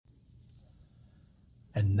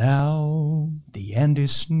And now the end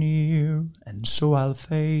is near, and so I'll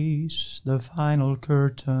face the final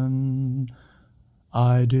curtain.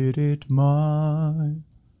 I did it my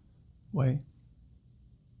way.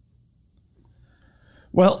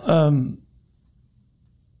 Well,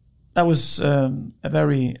 that was a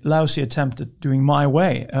very lousy attempt at doing my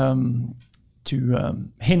way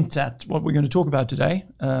to hint at what we're going to talk about today.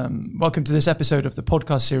 Welcome to this episode of the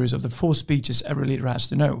podcast series of the 4 speeches every leader has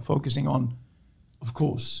to know, focusing on, of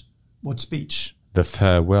course, what speech? The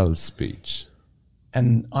farewell speech.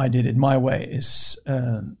 And I did it my way is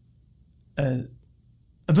a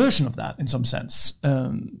version of that in some sense.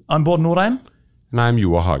 I'm Bård Nordheim. And I'm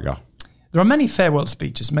Joar Haga. There are many farewell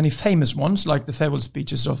speeches, many famous ones, like the farewell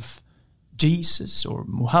speeches of Jesus or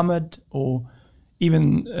Muhammad, or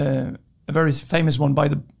even a very famous one by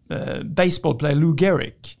the baseball player Lou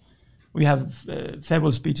Gehrig. We have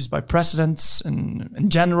farewell speeches by presidents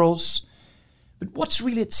and generals. But what's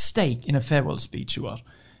really at stake in a farewell speech, Joar?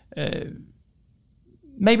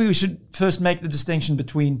 Maybe we should first make the distinction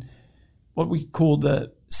between what we call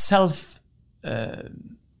the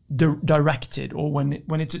self-directed, or when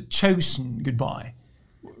it's a chosen goodbye,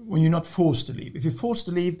 when you're not forced to leave. If you're forced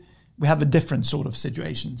to leave, we have a different sort of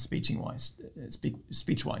situation, speech-wise,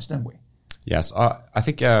 don't we? Yes, I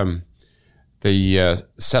think the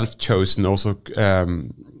self-chosen also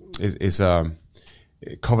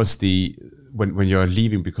covers the when you're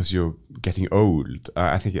leaving because you're getting old.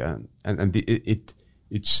 I think,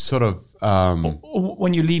 it's sort of or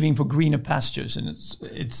when you're leaving for greener pastures, and it's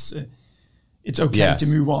okay yes. to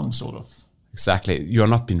move on, sort of. Exactly, you are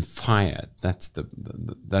not being fired. That's the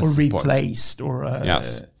or replaced, or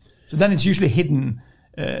yes. So then it's usually hidden.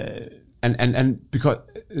 And because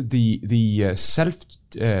the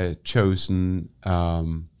self-chosen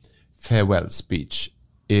farewell speech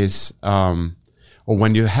is, or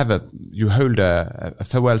when you hold a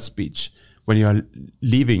farewell speech when you are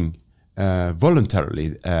leaving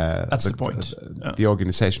voluntarily. That's the point. The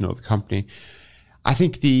organization or the company. I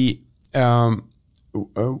think it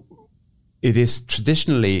is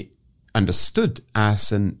traditionally understood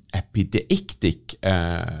as an epideictic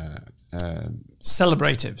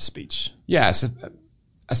celebrative speech. Yes,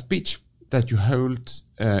 a speech that you hold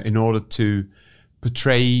in order to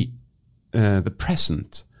portray the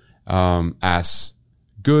present as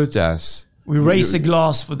good as... We raise a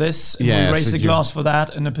glass for this, and yes, we raise a glass for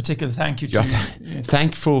that, and a particular thank you to you.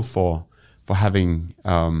 Thankful for having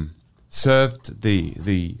served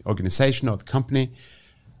the organization or the company.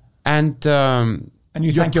 And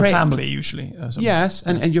you thank your family, usually. Yes,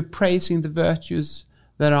 and you're praising the virtues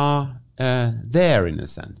that are there, in a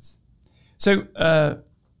sense. So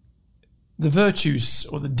the virtues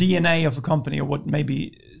or the DNA of a company, or what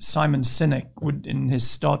maybe Simon Sinek would, in his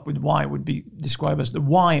Start With Why, would be described as the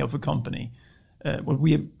why of a company, what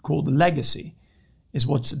we have called the legacy, is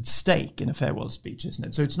what's at stake in a farewell speech, isn't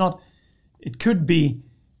it? So it's not, it could be,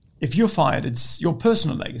 if you're fired, it's your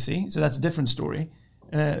personal legacy, so that's a different story.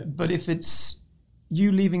 But if it's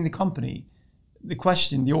you leaving the company, the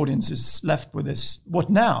question the audience is left with is, what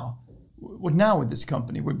now? What now with this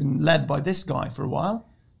company? We've been led by this guy for a while.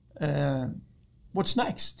 What's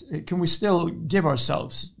next? Can we still give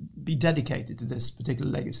ourselves, be dedicated to this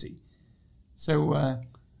particular legacy? So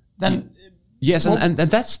then... Yes, and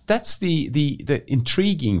that's the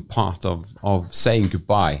intriguing part of saying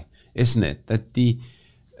goodbye, isn't it? That the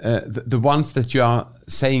ones that you are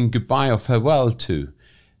saying goodbye or farewell to,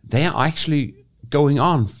 they are actually going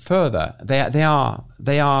on further. They are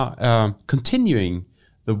continuing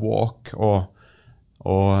the walk or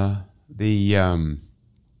the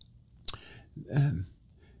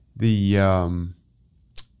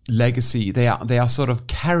legacy. They are sort of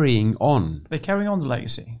carrying on. They're carrying on the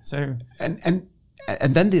legacy. So and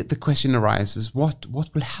then the question arises: what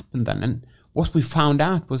will happen then? And what we found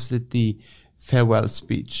out was that the farewell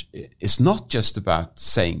speech is not just about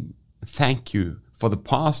saying thank you for the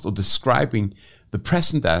past or describing the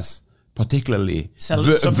present as particularly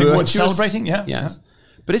something worth celebrating. Yeah, yes,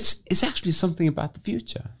 but it's actually something about the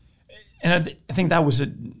future. And I think that was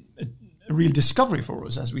a real discovery for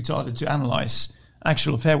us as we started to analyze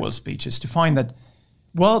actual farewell speeches, to find that,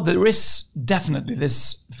 well, there is definitely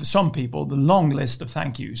this, for some people, the long list of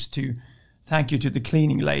thank yous. Thank you to the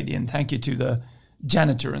cleaning lady, and thank you to the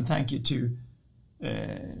janitor, and thank you to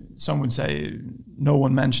some would say no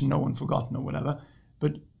one mentioned, no one forgotten, or whatever.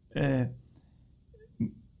 But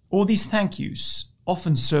all these thank yous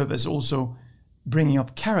often serve as also bringing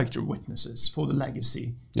up character witnesses for the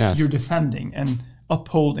legacy you're defending and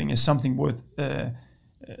upholding as something worth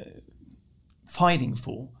fighting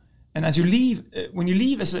for. And as you leave, when you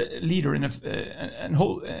leave as a leader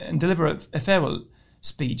and deliver a farewell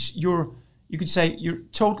speech, you could say you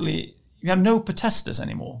have no potestas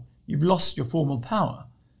anymore. You've lost your formal power.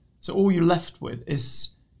 So all you're left with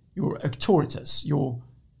is your auctoritas, your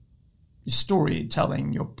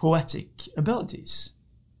storytelling, your poetic abilities.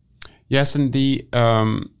 Yes, and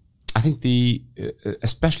I think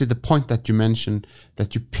especially the point that you mentioned,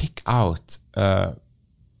 that you pick out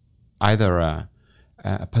either a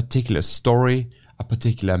particular story, a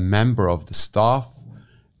particular member of the staff,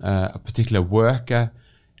 a particular worker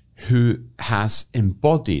who has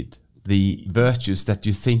embodied the virtues that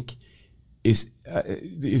you think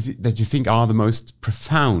are the most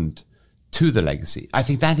profound to the legacy. I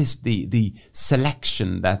think that is the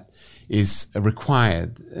selection that is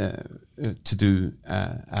required to do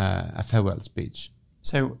a farewell speech.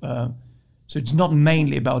 So it's not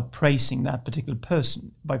mainly about praising that particular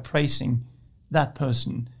person. By praising that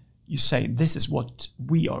person, you say, this is what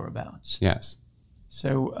we are about. Yes.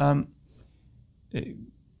 So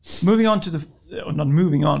moving on to not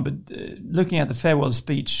moving on, but looking at the farewell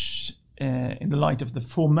speech in the light of the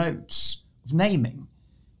 4 modes of naming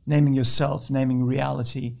yourself, naming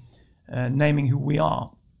reality, naming who we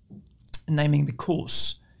are, naming the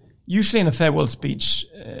cause. Usually in a farewell speech,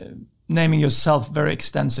 naming yourself very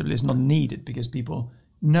extensively is not needed because people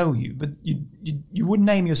know you, but you would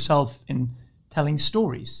name yourself in telling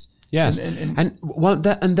stories. Yes,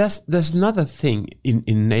 there's another thing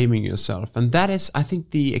in naming yourself, and that is, I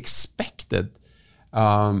think, the expected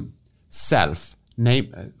self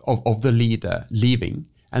name of the leader leaving,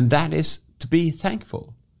 and that is to be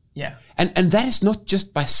thankful. Yeah, and that is not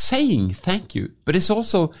just by saying thank you, but it's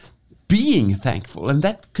also being thankful, and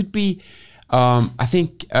that could be, I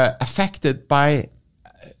think, affected by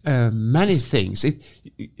many things.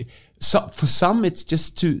 For some, it's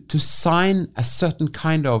just to sign a certain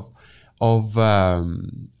kind of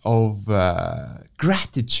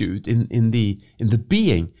gratitude in the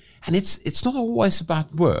being, and it's not always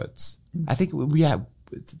about words. I think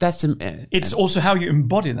it's also how you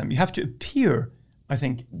embody them. You have to appear, I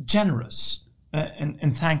think, generous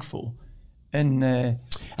and thankful, and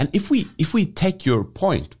if we take your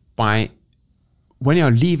point, by when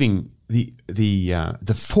you're leaving the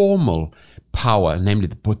formal power, namely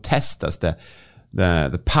the potestas,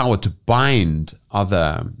 the power to bind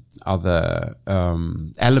other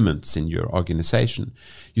elements in your organization,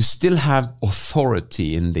 you still have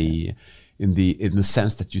authority in the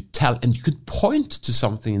sense that you tell, and you could point to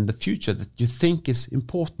something in the future that you think is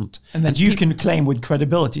important, and that you can claim with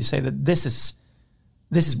credibility, say that this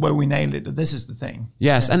is where we nailed it, or this is the thing.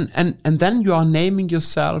 Yes, yeah. and then you are naming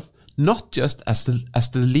yourself not just as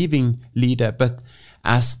the leaving leader, but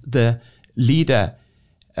as the leader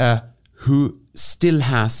who still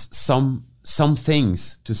has some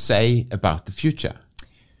things to say about the future.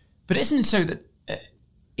 But isn't it so that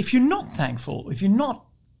if you're not thankful, if you're not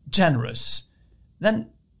generous, then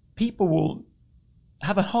people will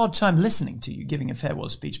have a hard time listening to you giving a farewell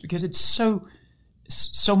speech, because it's so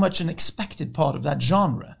much an expected part of that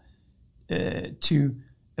genre to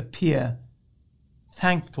appear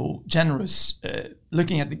thankful, generous,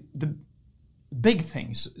 looking at the big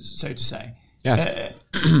things, so to say. Yes.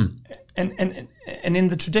 And in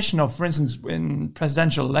the tradition of, for instance, in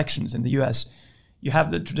presidential elections in the US, you have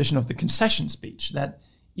the tradition of the concession speech, that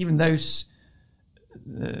even those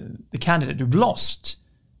the candidate who've lost,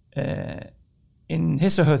 in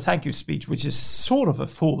his or her thank you speech, which is sort of a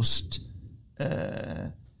forced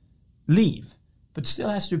leave, but still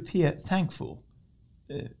has to appear thankful.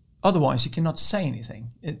 Otherwise, you cannot say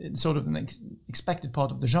anything. It's sort of an expected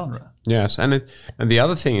part of the genre. Yes, and the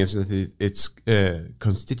other thing is that it's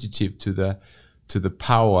constitutive to the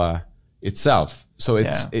power itself. So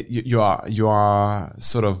it's you are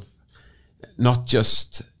sort of not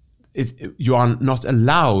just you are not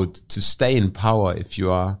allowed to stay in power if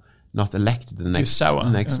you are not elected the next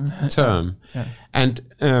term. Yeah. And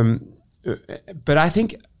but I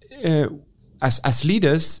think as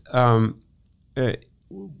leaders,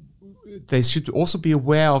 they should also be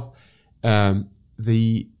aware of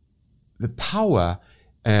the power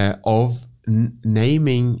of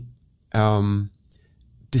naming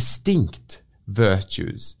distinct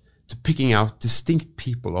virtues, to picking out distinct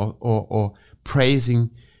people or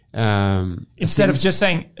praising. Instead of just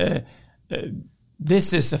saying,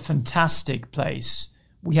 this is a fantastic place,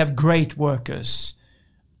 we have great workers,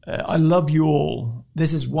 I love you all,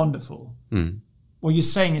 this is wonderful. What you're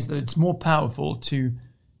saying is that it's more powerful to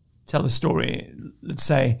tell a story. Let's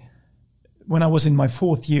say, when I was in my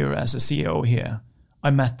 4th year as a CEO here,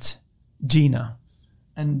 I met Gina,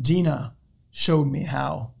 and Gina showed me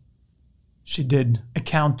how she did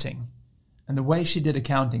accounting, and the way she did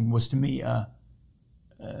accounting was, to me,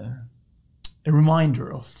 a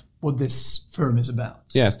reminder of what this firm is about.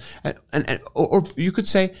 Yes, or you could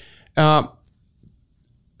say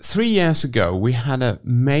 3 years ago we had a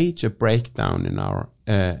major breakdown in our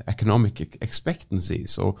economic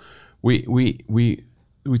expectancies. So we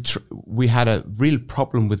had a real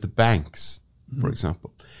problem with the banks, for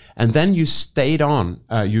example, and then you stayed on.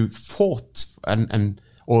 You fought,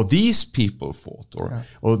 or these people fought,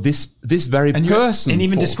 or this very person, and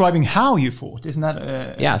even fought. describing how you fought, isn't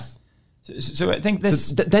that? Yes. So I think this.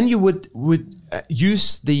 So then you would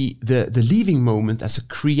use the leaving moment as a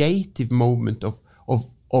creative moment of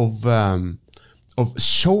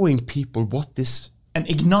showing people what this, and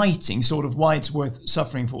igniting sort of why it's worth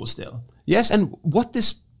suffering for still. Yes, and what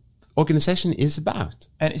this organization is about.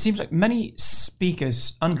 And it seems like many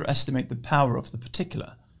speakers underestimate the power of the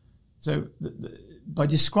particular. So by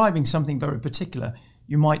describing something very particular,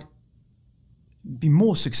 you might be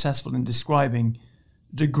more successful in describing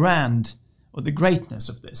the grand or the greatness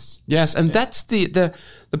of this. Yes, and that's the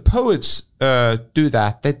poets do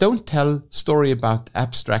that. They don't tell story about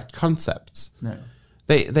abstract concepts. No.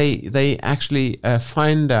 They actually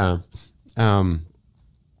find a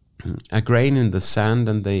grain in the sand,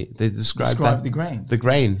 and they describe that, the grain. The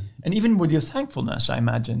grain. And even with your thankfulness, I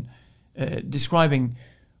imagine, describing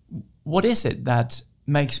what is it that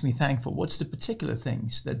makes me thankful? What's the particular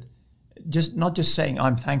things that not just saying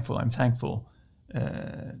I'm thankful,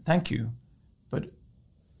 thank you, but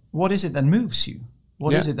what is it that moves you?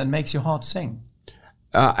 What is it that makes your heart sing?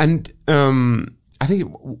 And I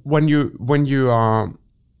think when you are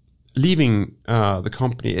leaving the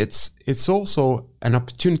company, it's also an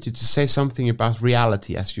opportunity to say something about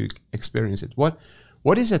reality as you experience it.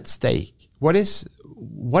 What is at stake? What is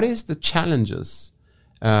the challenges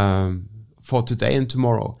for today and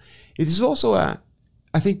tomorrow? It is also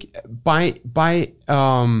I think by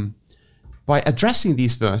addressing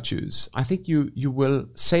these virtues, I think you will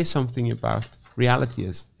say something about reality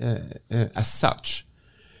as such,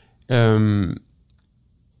 and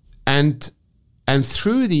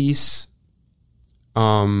through these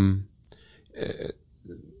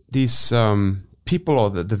people, or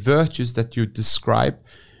the virtues that you describe,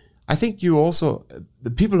 I think you also,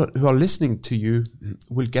 the people who are listening to you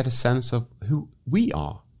will get a sense of who we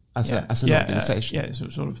are as an organization. So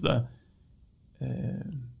sort of the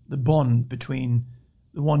bond between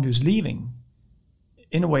the one who's leaving.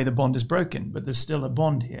 In a way, the bond is broken, but there's still a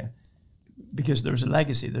bond here because there's a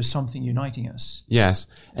legacy. There's something uniting us. Yes,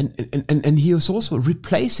 and he was also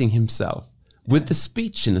replacing himself with the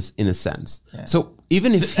speech in a sense. Yeah. So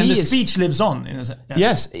even if the speech lives on in a sense. Yeah.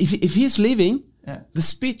 Yes, if he is leaving, the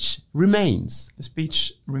speech remains. The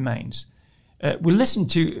speech remains. We'll listen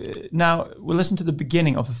to the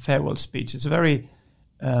beginning of a farewell speech. It's a very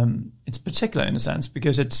it's particular in a sense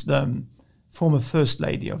because it's the former First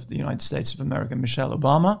Lady of the United States of America, Michelle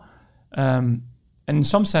Obama. And in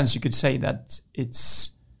some sense, you could say that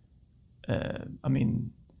it's,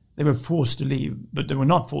 they were forced to leave, but they were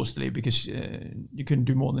not forced to leave because you couldn't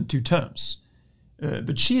do more than 2 terms.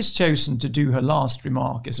 But she has chosen to do her last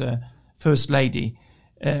remark as a First Lady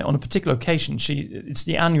on a particular occasion. It's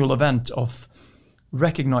the annual event of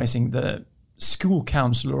recognizing the School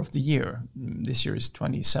Counselor of the Year. This year is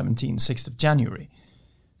 2017, 6th of January.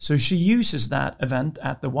 So she uses that event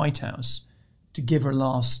at the White House to give her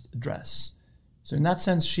last address. So in that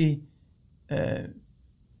sense, she's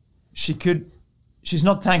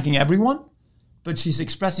not thanking everyone, but she's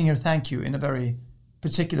expressing her thank you in a very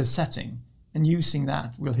particular setting, and using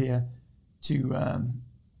that, we'll hear, to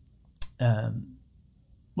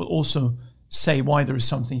will also say why there is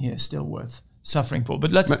something here still worth suffering for.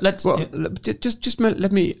 But let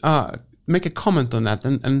me make a comment on that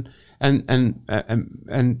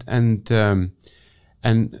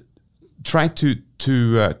and try to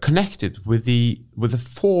connect it with the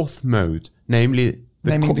 4th mode, namely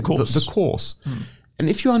the course. The course. And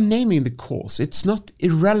if you are naming the course, it's not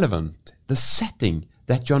irrelevant the setting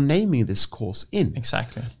that you're naming this course in.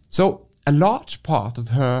 Exactly. So a large part of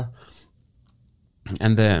her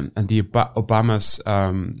and the Obama's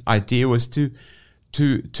idea was to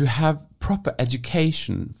have proper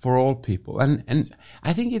education for all people, and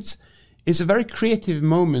I think it's a very creative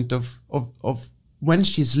moment of when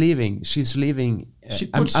she's leaving. She's leaving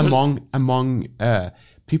among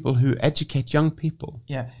people who educate young people.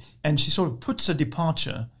 Yeah, and she sort of puts a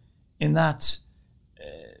departure in that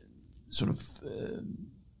sort of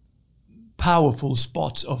powerful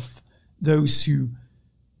spot of those who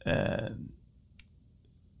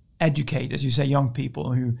educate, as you say, young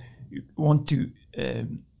people who want to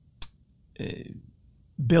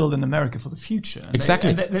build an America for the future. And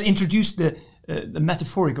exactly. They introduced the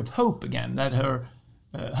metaphoric of hope again, that her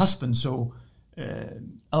husband so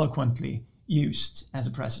eloquently used as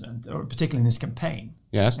a president, or particularly in his campaign.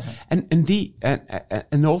 Yes,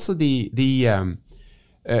 and also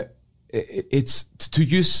it's to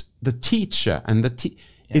use the teacher and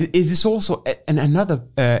it is also another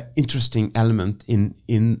interesting element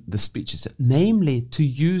in the speeches, namely to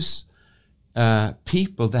use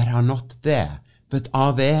people that are not there, but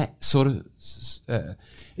are there sort of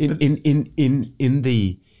in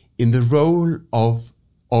the role of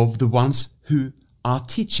the ones who are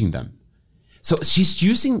teaching them. So she's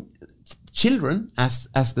using children as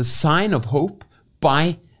the sign of hope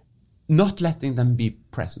by not letting them be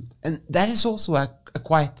present, and that is also a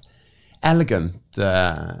quite elegant.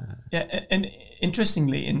 And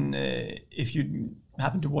interestingly, if you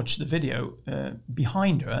happen to watch the video,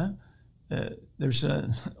 behind her, there's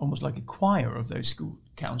almost like a choir of those school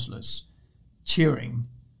counselors cheering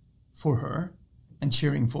for her and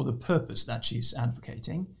cheering for the purpose that she's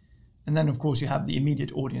advocating. And then, of course, you have the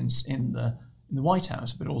immediate audience in the White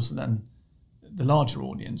House, but also then the larger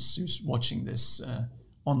audience who's watching this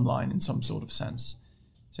online in some sort of sense.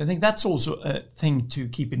 So I think that's also a thing to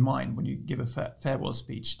keep in mind when you give a farewell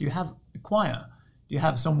speech. Do you have a choir? Do you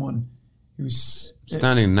have someone who's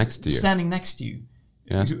standing next to you? Standing next to you,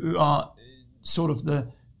 yes, who are sort of the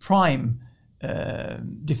prime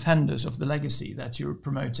defenders of the legacy that you're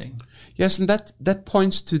promoting. Yes, and that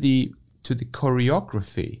points to the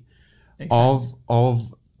choreography exactly.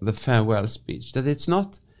 of the farewell speech. That it's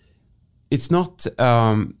not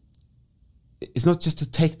just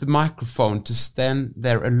to take the microphone to stand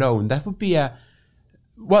there alone. That would be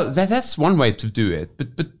that's one way to do it.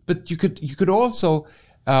 But you could also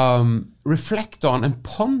reflect on and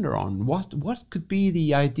ponder on what could be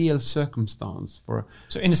the ideal circumstance for.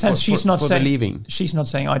 So in a sense, she's not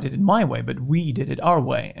saying I did it my way, but we did it our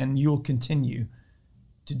way, and you'll continue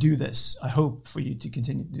to do this. I hope for you to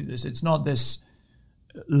continue to do this. It's not this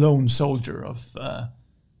lone soldier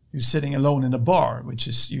who's sitting alone in a bar, which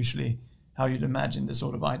is usually how you'd imagine the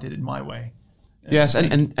sort of I did it my way. Yes,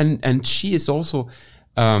 and she is also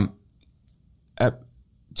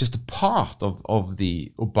just a part of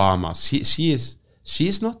the Obamas. She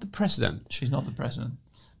is not the president. She's not the president.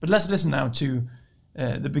 But let's listen now to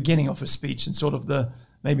the beginning of her speech and sort of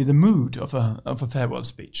maybe the mood of a farewell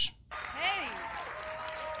speech. Hey,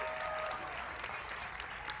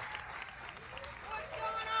 what's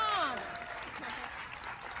going on?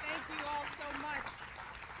 Thank you all so much.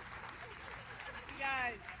 You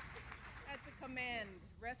guys, that's a command.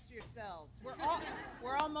 Rest yourselves.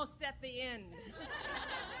 We're almost at the end.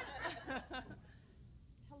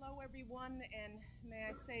 Hello, everyone, and may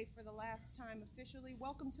I say for the last time officially,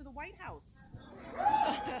 welcome to the White House.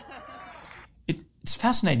 It's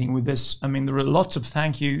fascinating with this. I mean, there are lots of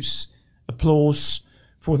thank yous, applause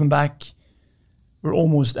for them back. We're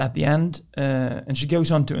almost at the end, and she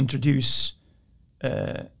goes on to introduce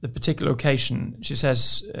the particular occasion. She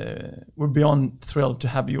says, we're beyond thrilled to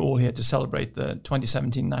have you all here to celebrate the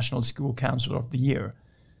 2017 National School Counselor of the Year,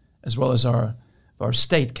 as well as our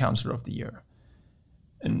State Counselor of the Year.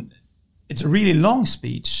 And it's a really long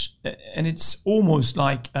speech, and it's almost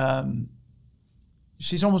like,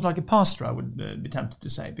 she's almost like a pastor, I would be tempted to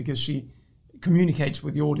say, because she communicates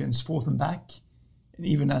with the audience forth and back. And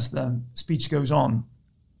even as the speech goes on,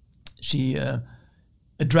 she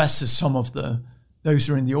addresses some of those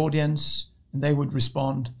who are in the audience, and they would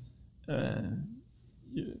respond. There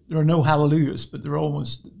are no hallelujahs, but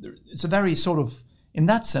it's a very sort of, in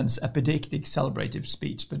that sense, apodictic, celebrative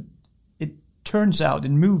speech, but it turns out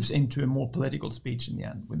it moves into a more political speech in the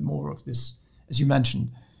end, with more of this, as you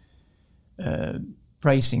mentioned,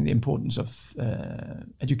 praising the importance of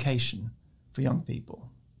education for young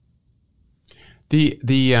people. The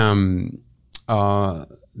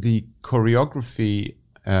choreography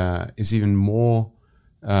is even more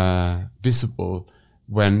visible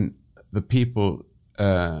when the people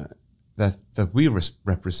that we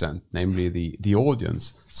represent, namely the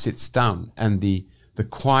audience, sits down, and the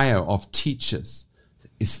choir of teachers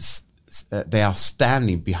they are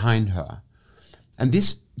standing behind her, and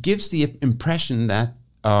this gives the impression that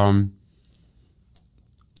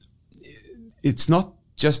it's not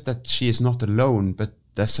just that she is not alone, but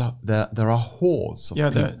there are hordes of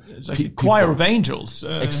it's like a choir of angels.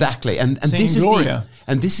 Exactly, and this is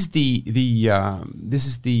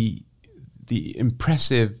the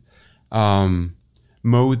impressive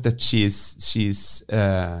mode that she's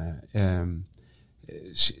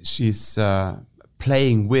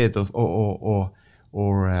playing with, or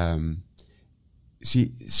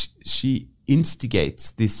she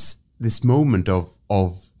instigates this moment of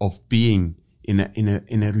being in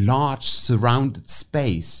a large surrounded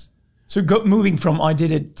space. So moving from I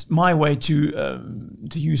did it my way to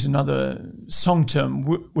use another song term,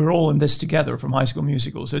 we're all in this together from High School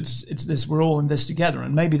Musical. So it's this, we're all in this together.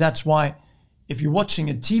 And maybe that's why if you're watching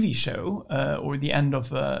a TV show or the end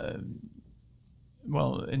of,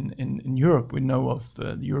 in Europe we know of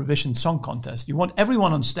the Eurovision Song Contest, you want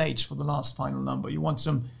everyone on stage for the last final number. You want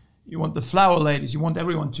the flower ladies, you want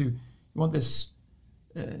everyone you want this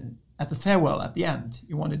at the farewell at the end.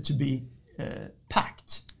 You want it to be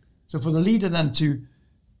packed. So for the leader then to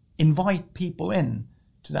invite people in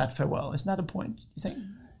to that farewell, isn't that a point, you think?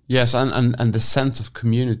 Yes, and the sense of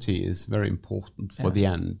community is very important for the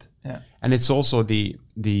end. Yeah. And it's also the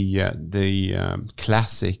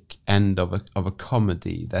classic end of a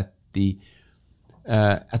comedy, that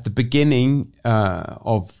at the beginning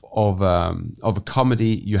of a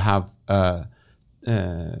comedy you have a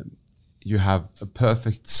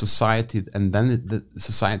perfect society, and then the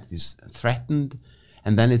society is threatened,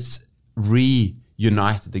 and then it's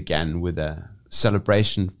reunited again with a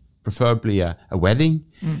celebration, preferably a wedding.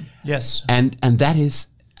 Yes, and that is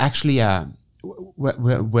actually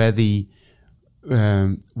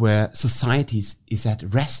where society is at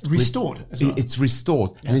rest, restored as well. It's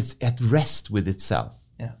restored, and it's at rest with itself.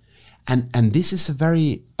 Yeah, and this is a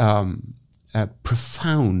very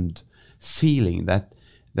profound feeling that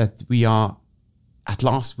we are. At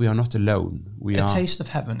last, we are not alone. We are a taste of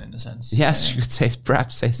heaven, in a sense. Yes, you could say,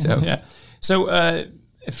 perhaps say so. Yeah. So, a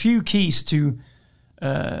few keys to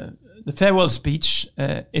the farewell speech.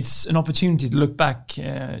 It's an opportunity to look back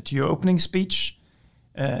to your opening speech.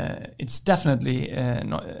 It's definitely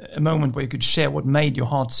a moment where you could share what made your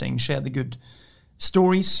heart sing, share the good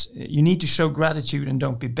stories. You need to show gratitude and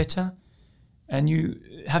don't be bitter. And you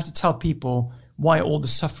have to tell people why all the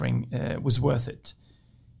suffering was worth it.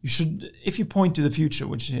 You should, if you point to the future,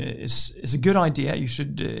 which is a good idea, you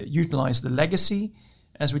should utilize the legacy,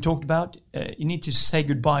 as we talked about. You need to say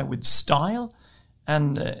goodbye with style,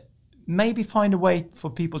 and maybe find a way for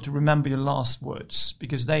people to remember your last words,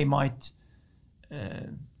 because they might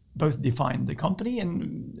both define the company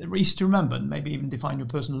and easy to remember, and maybe even define your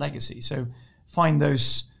personal legacy. So find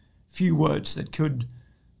those few words that could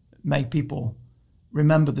make people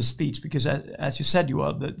remember the speech, because as you said,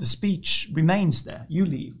 the speech remains there. You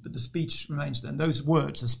leave, but the speech remains there. And those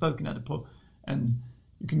words are spoken at a pub, and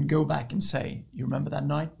you can go back and say, you remember that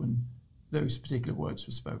night when those particular words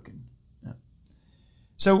were spoken. Yeah.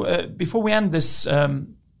 So before we end this,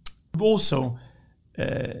 also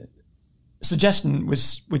a suggestion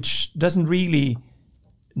which doesn't really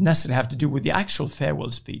necessarily have to do with the actual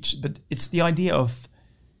farewell speech, but it's the idea of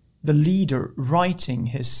the leader writing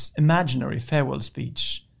his imaginary farewell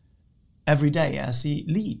speech every day as he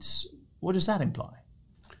leads. What does that imply?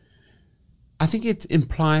 I think it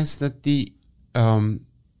implies that the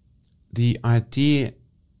idea,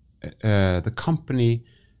 the company,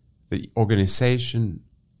 the organization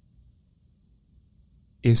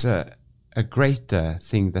is a greater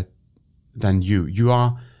thing than you. You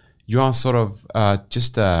are sort of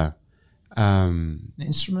just an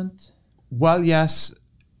instrument. Well, yes.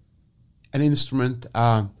 An instrument,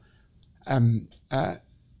 a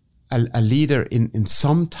leader in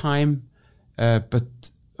some time,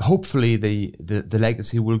 but hopefully the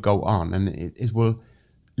legacy will go on, and it will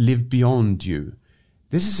live beyond you.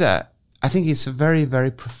 This is I think it's a very,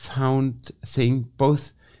 very profound thing.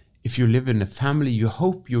 Both if you live in a family, you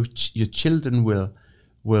hope your children will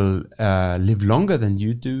live longer than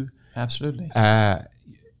you do. Absolutely.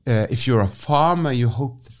 If you're a farmer, you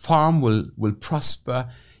hope the farm will prosper.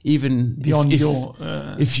 Even beyond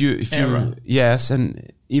if you era. Yes,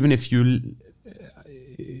 and even if you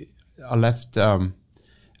are left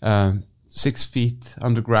 6 feet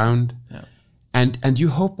underground, yeah. and you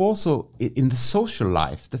hope also in the social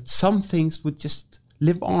life that some things would just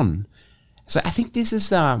live on. So I think this is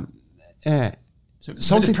something.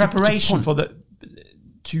 The preparation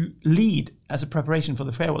to lead as a preparation for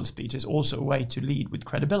the farewell speech is also a way to lead with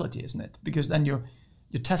credibility, isn't it? Because then your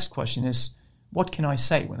test question is, what can I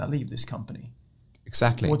say when I leave this company?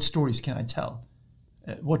 Exactly. What stories can I tell?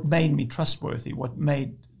 What made me trustworthy? What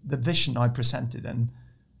made the vision I presented and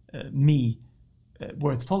me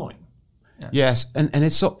worth following? Yeah. Yes, and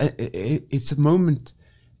it's a moment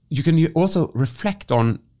you can also reflect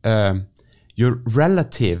on your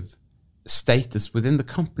relative status within the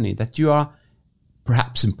company, that you are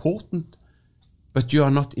perhaps important, but you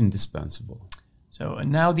are not indispensable. So, and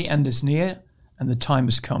now the end is near, and the time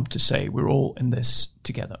has come to say we're all in this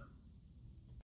together.